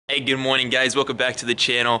Hey, good morning guys, welcome back to the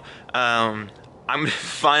channel. I'm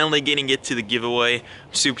finally getting it to the giveaway.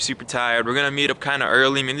 I'm super tired. We're gonna meet up kind of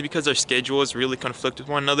early, mainly because our schedules really conflict with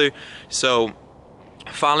one another. So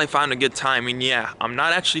finally found a good time, and yeah, I'm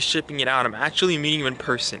not actually shipping it out, I'm actually meeting you in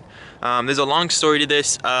person. There's a long story to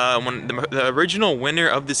this. When the original winner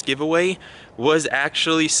of this giveaway was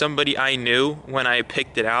actually somebody I knew when I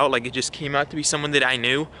picked it out. Like, it just came out to be someone that I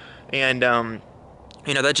knew, and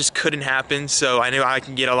you know, that just couldn't happen, so I knew I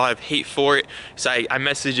can get a lot of hate for it. So I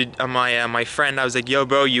messaged my friend. I was like, yo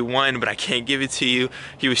bro, you won, but I can't give it to you.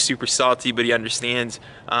 He was super salty, but he understands.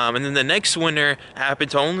 And then the next winner happened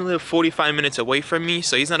to only live 45 minutes away from me,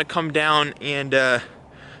 so he's gonna come down and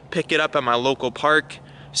pick it up at my local park.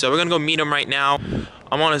 So we're gonna go meet him right now.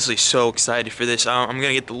 I'm honestly so excited for this. I'm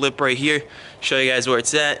gonna get the lip right here, show you guys where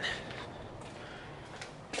it's at.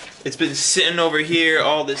 It's been sitting over here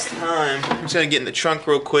all this time. I'm just gonna get in the trunk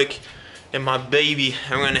real quick and my baby,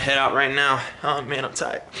 and we're gonna head out right now. Oh man, I'm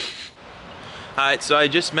tired. Alright, so I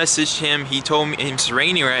just messaged him. He told me it's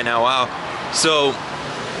raining right now. Wow. So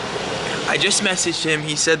I just messaged him.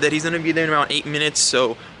 He said that he's gonna be there in around 8 minutes,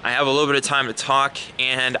 so I have a little bit of time to talk,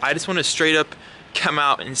 and I just want to straight up come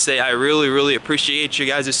out and say I really appreciate you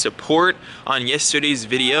guys' support on yesterday's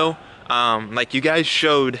video. Like, you guys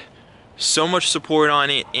showed so much support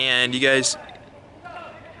on it, and you guys, man,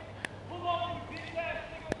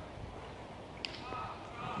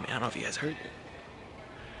 I don't know if you guys heard it.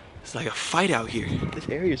 It's like a fight out here. This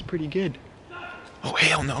area is pretty good. Oh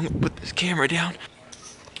hell no, I'm gonna put this camera down.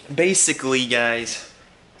 Basically guys,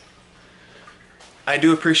 I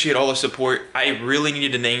do appreciate all the support. I really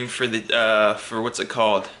needed a name for the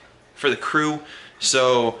for the crew.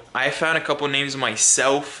 So I found a couple names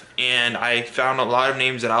myself, and I found a lot of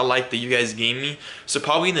names that I like that you guys gave me. So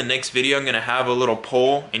probably in the next video I'm gonna have a little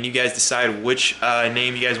poll, and you guys decide which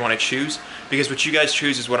name you guys want to choose, because what you guys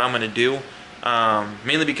choose is what I'm gonna do.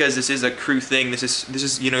 Mainly because this is a crew thing. This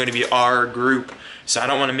is you know, gonna be our group. So I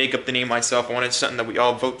don't want to make up the name myself. I wanted something that we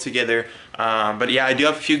all vote together. But yeah, I do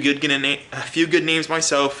have a few good names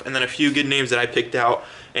myself, and then a few good names that I picked out,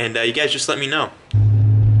 and you guys just let me know.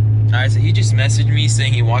 Alright, so he just messaged me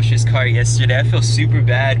saying he washed his car yesterday. I feel super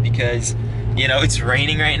bad because, you know, it's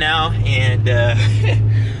raining right now, and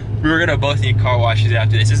we're gonna both need car washes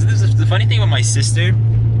after this. This is the funny thing about my sister.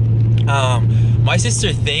 My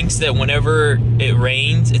sister thinks that whenever it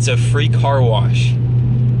rains, it's a free car wash.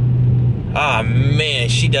 Ah man,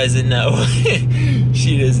 she doesn't know.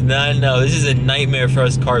 She does not know. This is a nightmare for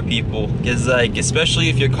us car people, because like, especially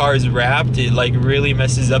if your car is wrapped, it like really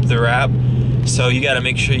messes up the wrap. So you gotta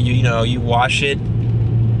make sure you wash it.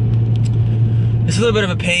 It's a little bit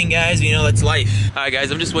of a pain, guys, but you know, that's life. Alright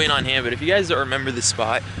guys, I'm just waiting on him, but if you guys don't remember this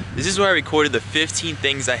spot, this is where I recorded the 15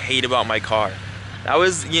 things I hate about my car. That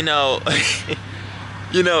was, you know,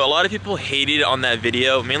 you know, a lot of people hated on that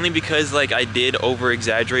video, mainly because like I did over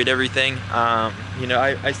exaggerate everything. You know,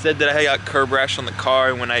 I said that I got curb rash on the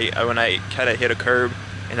car when I kind of hit a curb,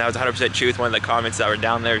 and that was 100% true. With one of the comments that were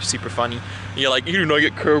down there, super funny. You're like, you do not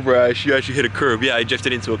get curb rash, you actually hit a curb. Yeah, I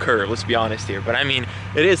drifted into a curb, let's be honest here. But I mean,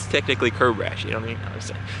 it is technically curb rash, you know what I mean? I'm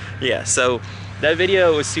saying. Yeah, so that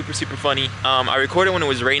video was super funny. I recorded when it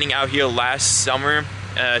was raining out here last summer.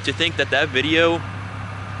 To think that that video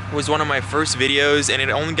was one of my first videos, and it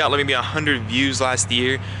only got like maybe 100 views last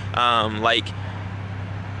year. Like,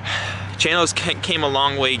 channels came a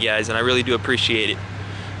long way, guys, and I really do appreciate it.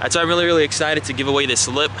 That's why I'm really excited to give away this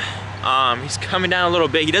lip. He's coming down a little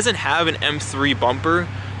bit. He doesn't have an M3 bumper,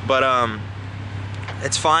 but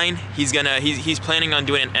it's fine. He's planning on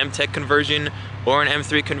doing an M-Tech conversion or an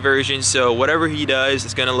M3 conversion, so whatever he does,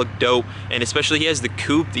 it's gonna look dope. And especially he has the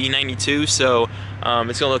coupe, the E92, so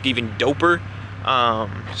it's gonna look even doper.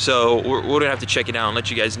 So we're gonna have to check it out and let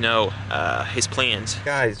you guys know his plans.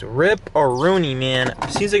 Guys, rip or Rooney, man.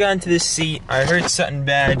 As soon as I got into this seat, I heard something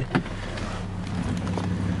bad.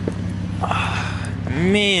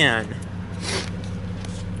 Man,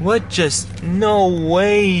 what just, no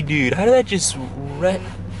way, dude. How did that just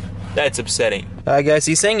that's upsetting. Guys,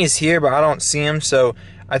 he's saying he's here, but I don't see him, so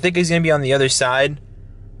I think he's gonna be on the other side.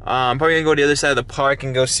 I'm probably gonna go to the other side of the park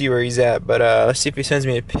and go see where he's at, but let's see if he sends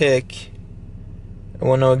me a pic. I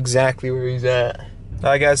wanna know exactly where he's at.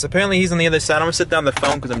 Alright guys, apparently he's on the other side. I'm gonna sit down the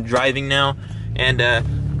phone because I'm driving now, and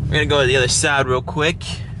I'm gonna go to the other side real quick.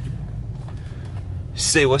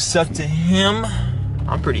 Say what's up to him.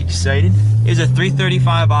 I'm pretty excited. Here's a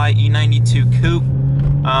 335i E92 coupe.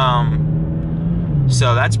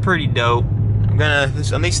 So that's pretty dope.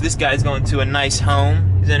 At least this guy's going to a nice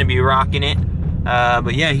home. He's gonna be rocking it.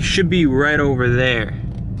 But yeah, he should be right over there.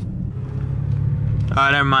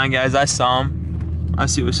 Alright, never mind guys, I saw him. I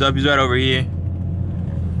see what's up, he's right over here.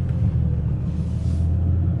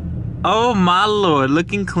 Oh my lord,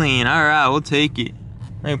 looking clean. All right, we'll take it.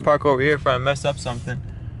 Let me park over here if I mess up something.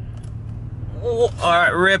 Oh, all right,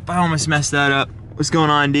 rip. I almost messed that up. What's going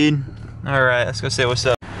on, dude? All right, let's go say what's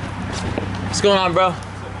up. What's going on, bro?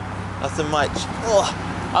 Nothing much.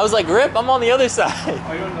 Oh, I was like, rip, I'm on the other side.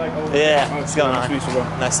 Oh, you're like over yeah, there. what's going on? Nice to meet you,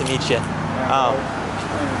 bro. Nice to meet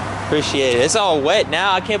you. Appreciate it. It's all wet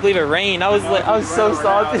now. I can't believe it rained. I was so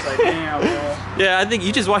salty. Like, damn, bro. Yeah, I think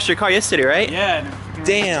you just washed your car yesterday, right? Yeah.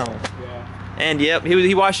 Damn. Yeah. And yep,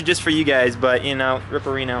 he washed it just for you guys, but you know,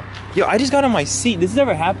 Ripperino. Yo, I just got on my seat. This has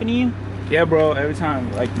ever happened to you? Yeah, bro. Every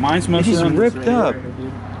time, like mine smells. It just ripped up.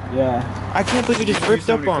 Yeah. I can't believe it just ripped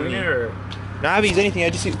up on me. Nah, I haven't used anything. I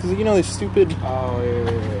just because you know this stupid. Oh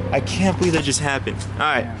yeah. I can't believe that just happened. All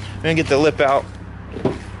right, I'm gonna get the lip out.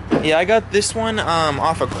 Yeah, I got this one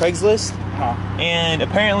off of Craigslist, and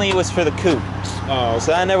apparently it was for the coupe. Oh,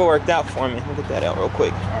 so that never worked out for me. Let me get that out real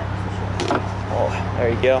quick. Oh, there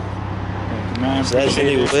you go. Man, so that's a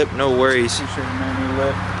new lip, no worries. Appreciate it, man, new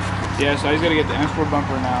lip. Yeah, so he's gonna get the M4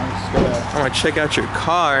 bumper now. He's gotta. I'm gonna check out your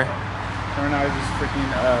car. Right now, he's just freaking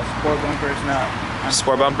sport bumper. It's not.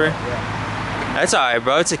 Sport bumper? Yeah. That's all right,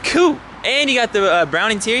 bro. It's a coupe, and you got the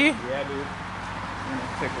brown interior. Yeah, dude. I'm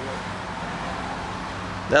gonna take a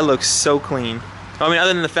look. That looks so clean. I mean,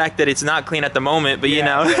 other than the fact that it's not clean at the moment, but yeah,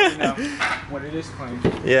 you know. When it is clean.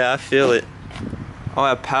 Yeah, I feel it. Oh, I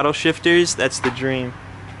have paddle shifters. That's the dream.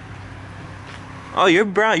 Oh, your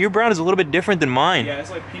brown is a little bit different than mine. Yeah,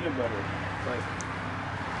 it's like peanut butter. It's like,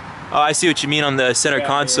 oh, I see what you mean on the center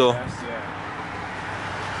console. Yeah.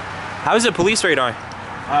 How's the police radar?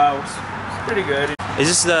 It's pretty good. Is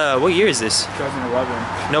this what year is this?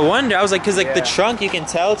 2011. No wonder. I was like, cause like the trunk, you can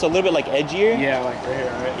tell it's a little bit like edgier. Yeah, like right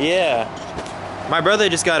here, right? Yeah. My brother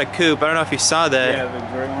just got a coupe. I don't know if you saw that. Yeah, the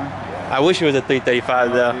gray one. Yeah. I wish it was a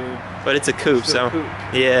 335 though, dude. but it's a coupe, Still so coupe.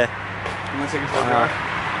 yeah. You wanna take a photo?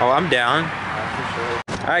 Oh, I'm down. For sure.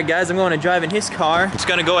 All right, guys, I'm going to drive in his car. Just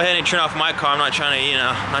gonna go ahead and turn off my car. I'm not trying to, you know,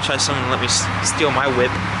 I'm not trying to someone let me steal my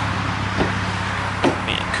whip.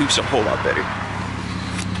 Man, coupe's a whole lot better.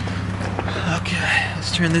 Okay,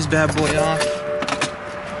 let's turn this bad boy off.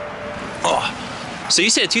 Oh, so you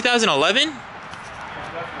said 2011?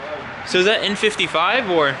 So is that N55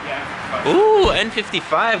 or? Yeah. Ooh,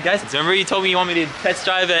 N55, guys. Remember you told me you want me to test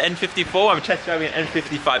drive an N54? I'm test driving an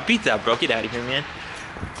N55. Beat that, bro. Get out of here, man.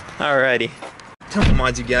 Alrighty. Tell me what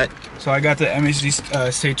mods you got. So I got the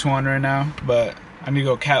MHD stage 1 right now, but I need to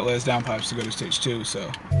go catless downpipes to go to stage 2.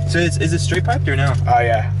 So is it straight piped or no? Oh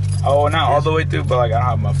yeah. Oh, not all the way through, but like I don't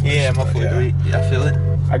have mufflers. Yeah, muffler. Yeah, I feel it.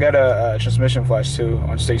 I got a transmission flash too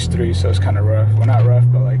on stage 3, so it's kind of rough. Well, not rough,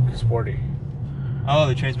 but like sporty. Oh,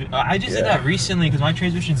 the transmission. I just did that recently because my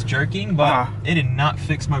transmission's jerking, but it did not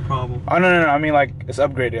fix my problem. Oh no. I mean like it's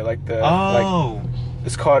upgraded, like the like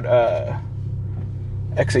it's called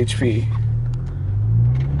XHP.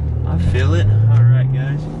 I feel it. All right,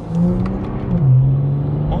 guys.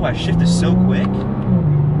 Oh, my shift is so quick.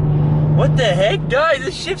 What the heck, guys?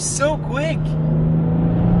 This shift's so quick.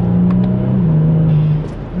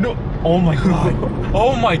 No. Oh my god.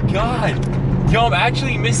 Oh my god. Yo, I'm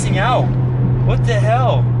actually missing out. What the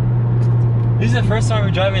hell? This is the first time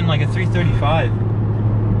we're driving like a 335.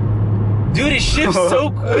 Dude, it shifts so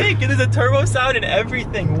quick. And there's a turbo sound and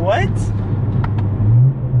everything. What?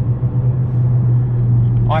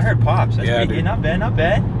 Oh, I heard pops. That's pretty, not bad, not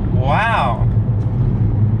bad. Wow.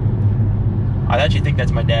 I actually think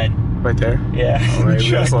that's my dad. Right there? Yeah. Oh, right, we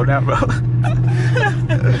gotta slow down, bro.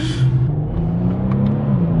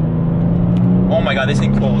 Oh my god, this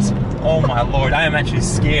thing pulls. Oh my lord, I am actually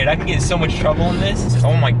scared. I can get in so much trouble in this.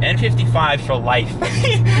 Oh my, N55 for life.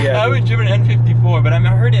 Yeah, I haven't driven an N54, but I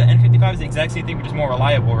heard that N55 is the exact same thing, but just more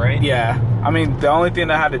reliable, right? Yeah. I mean, the only thing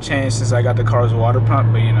that I had to change since I got the car was water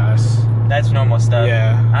pump, but you know, that's normal stuff.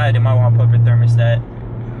 Yeah. I did my water pump and thermostat.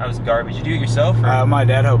 That was garbage. You do it yourself? Or? My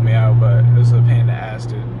dad helped me out, but it was a pain in the ass,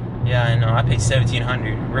 dude. Yeah, I know. I paid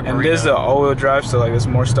 $1,700. And there's the all-wheel drive, so like there's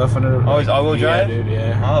more stuff in it. Oh, it's all-wheel drive? Yeah, dude,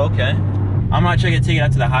 yeah. Oh, okay. I'm not trying to take it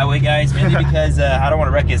out to the highway, guys, mainly because I don't want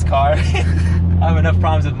to wreck his car. I have enough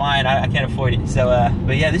problems with mine. I can't afford it. So,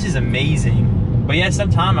 but yeah, this is amazing. But yeah,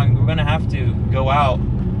 sometime we're going to have to go out.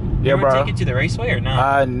 Yeah, bro. Take it to the raceway or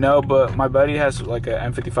not? No, but my buddy has like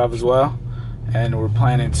an M55 as well. And we're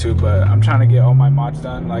planning to, but I'm trying to get all my mods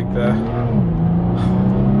done, like the...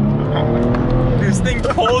 This thing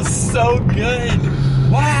pulls so good.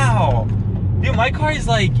 Wow. Dude, my car is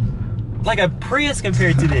like a Prius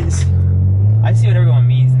compared to this. I see what everyone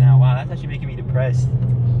means now. Wow, that's actually making me depressed.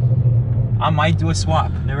 I might do a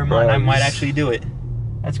swap. Never mind, I might actually do it.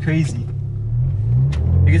 That's crazy.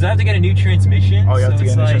 Because I have to get a new transmission. Oh, you have to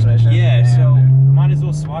get a new transmission? Yeah, so might as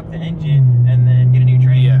well swap the engine and then get a new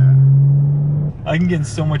train. Yeah. I can get in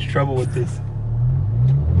so much trouble with this.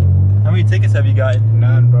 How many tickets have you gotten?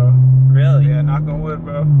 None, bro. Really? Yeah, knock on wood,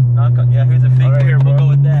 bro. Knock on. Yeah, here's a fake Right wood. here, bro. We'll go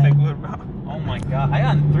with that. Fake wood, bro. Oh my god, I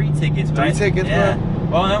got 3 tickets. Three tickets, yeah.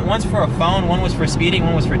 bro? Well, no, one's for a phone, one was for speeding,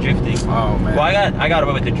 one was for drifting. Oh man. Well, I got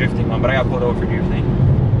away with the drifting one, but I got pulled over for drifting.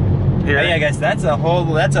 Yeah, yeah, guys, that's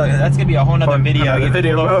gonna be a whole nother video.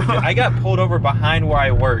 I got pulled over behind where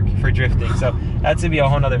I work for drifting, so that's gonna be a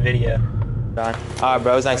whole nother video. All right,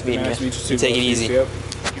 bro, it was nice meeting you. Take it easy. Yep.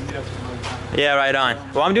 Yeah, right on.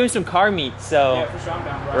 Well, I'm doing some car meets, so Yeah, for sure, I'm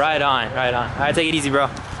down, bro. right on, right on. All right, take it easy, bro.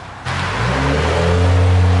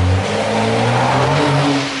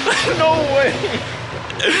 No way.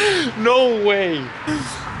 No way.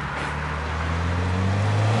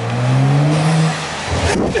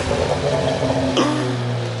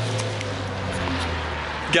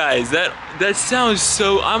 Guys, that sounds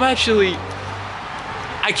so,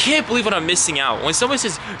 I can't believe what I'm missing out. When someone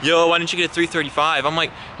says, yo, why didn't you get a 335? I'm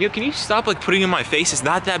like, yo, can you stop like putting it in my face? It's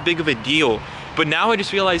not that big of a deal. But now I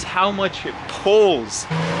just realize how much it pulls.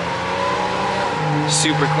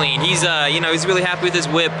 Super clean. He's you know, he's really happy with his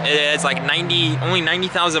whip. It's like only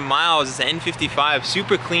 90,000 miles. It's an N55.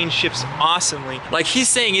 Super clean, ships awesomely. Like he's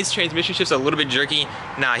saying his transmission shifts a little bit jerky.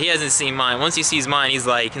 Nah, he hasn't seen mine. Once he sees mine, he's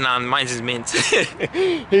like, nah, mine's is mint.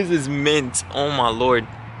 His is mint. Oh my lord.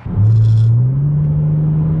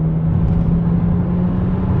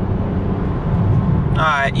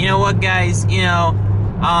 Alright, you know what guys, you know,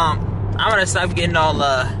 I'm gonna stop getting all,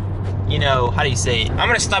 you know, how do you say it? I'm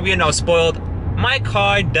gonna stop getting all spoiled. My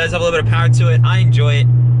car does have a little bit of power to it. I enjoy it.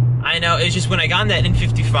 I know, it's just when I got in that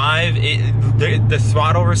N55, the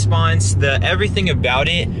throttle response, everything about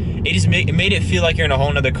it, it just made it feel like you're in a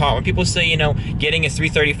whole nother car. When people say, you know, getting a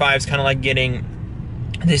 335 is kind of like getting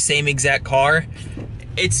the same exact car,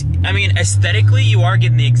 I mean, aesthetically, you are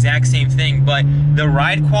getting the exact same thing, but the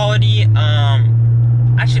ride quality,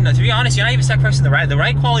 actually, no, to be honest, you're not even sacrificing the ride. The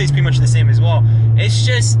ride quality is pretty much the same as well. It's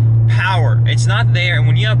just power. It's not there, and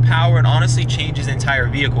when you have power, it honestly changes the entire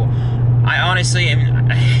vehicle. I honestly,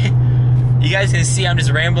 you guys can see I'm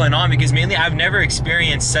just rambling on because mainly I've never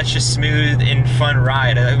experienced such a smooth and fun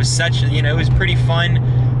ride. It was such, you know, it was pretty fun.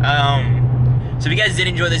 So if you guys did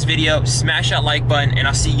enjoy this video, smash that like button, and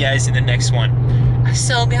I'll see you guys in the next one. I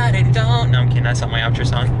still got it, don't. No, I'm kidding, that's not my outro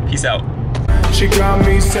song. Peace out. She got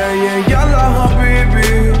me saying, yalla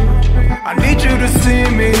habibi, I need you to see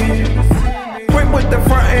me. Quick with the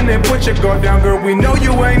front and then put your guard down, girl, we know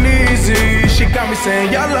you ain't easy. She got me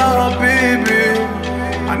saying, yalla habibi,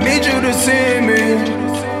 I need you to see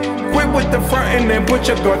me. Quick with the front and then put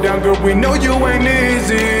your guard down, girl, we know you ain't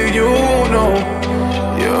easy, you know.